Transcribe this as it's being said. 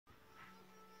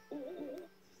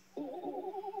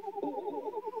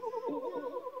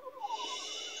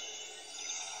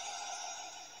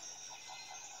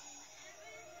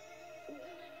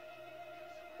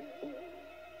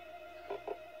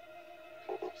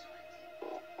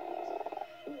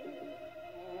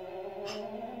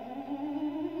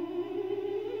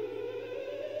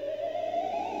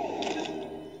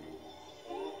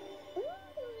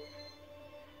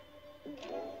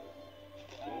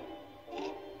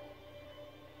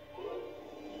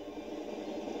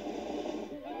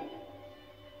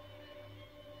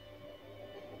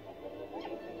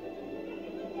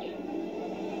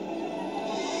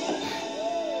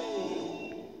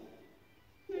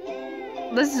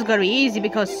this is gonna be easy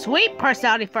because sweet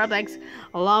personality Furbs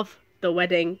love the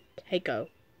wedding taco.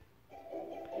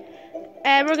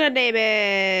 And we're gonna name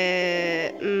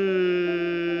it.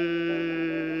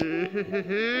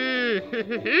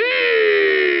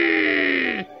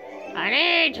 I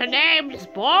need to name this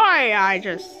boy. I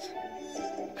just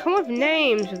come up with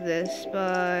names of this,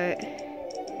 but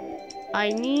I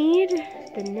need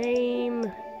the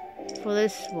name for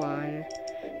this one.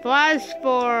 But as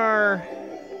for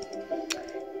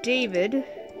David,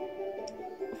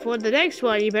 for the next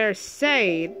one, you better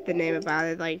say the name about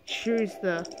it. Like, choose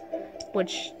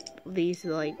which of these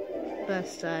are like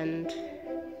best, and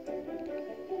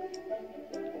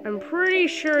I'm pretty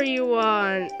sure you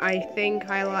want. I think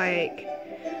I like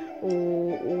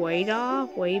Wada,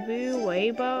 Weibu,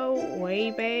 Weibo,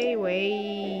 Weibei,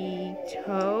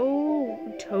 Weito,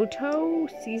 Toto,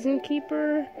 Season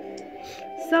Keeper.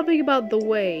 Something about the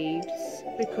waves,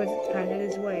 because it's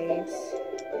painted as waves.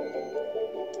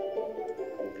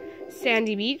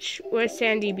 Sandy Beach. Where's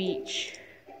Sandy Beach?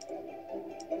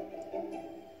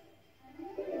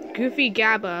 Goofy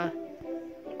Gabba.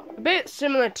 A bit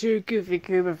similar to Goofy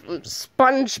Goober from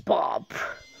SpongeBob.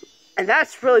 And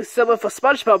that's really similar for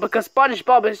SpongeBob because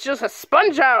SpongeBob is just a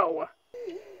spongo!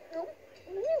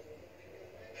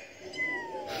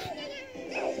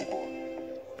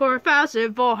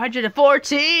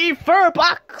 $4,440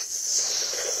 Furbucks!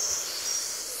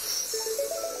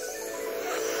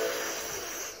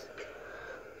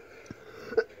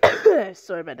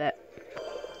 Sorry about that.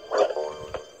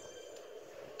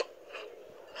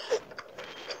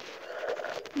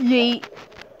 Yeet.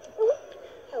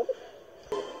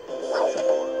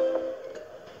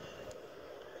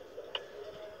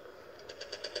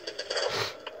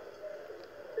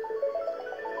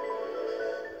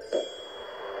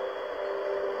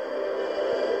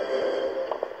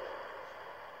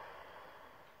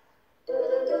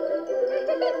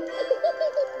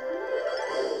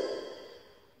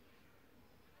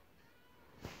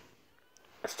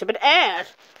 Stupid ad.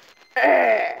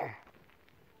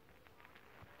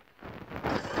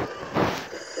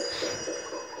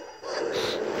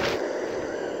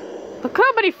 Look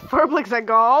how many Furblings I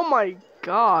got. Oh my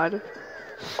god.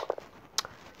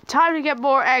 Time to get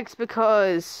more eggs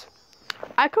because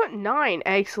I got 9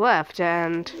 eggs left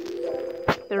and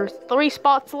there's 3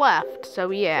 spots left. So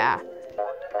yeah.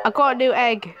 I got a new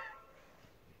egg.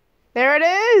 There it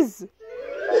is.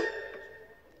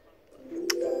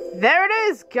 There it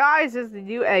is, guys, is the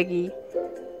new Eggie.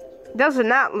 Doesn't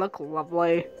that look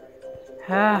lovely?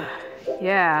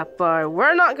 Yeah, but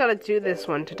we're not gonna do this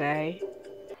one today.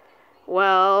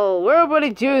 Well, we're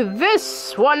gonna do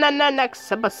this one in the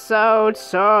next episode,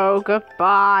 so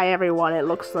goodbye, everyone. It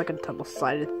looks like a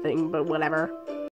double-sided thing, but whatever.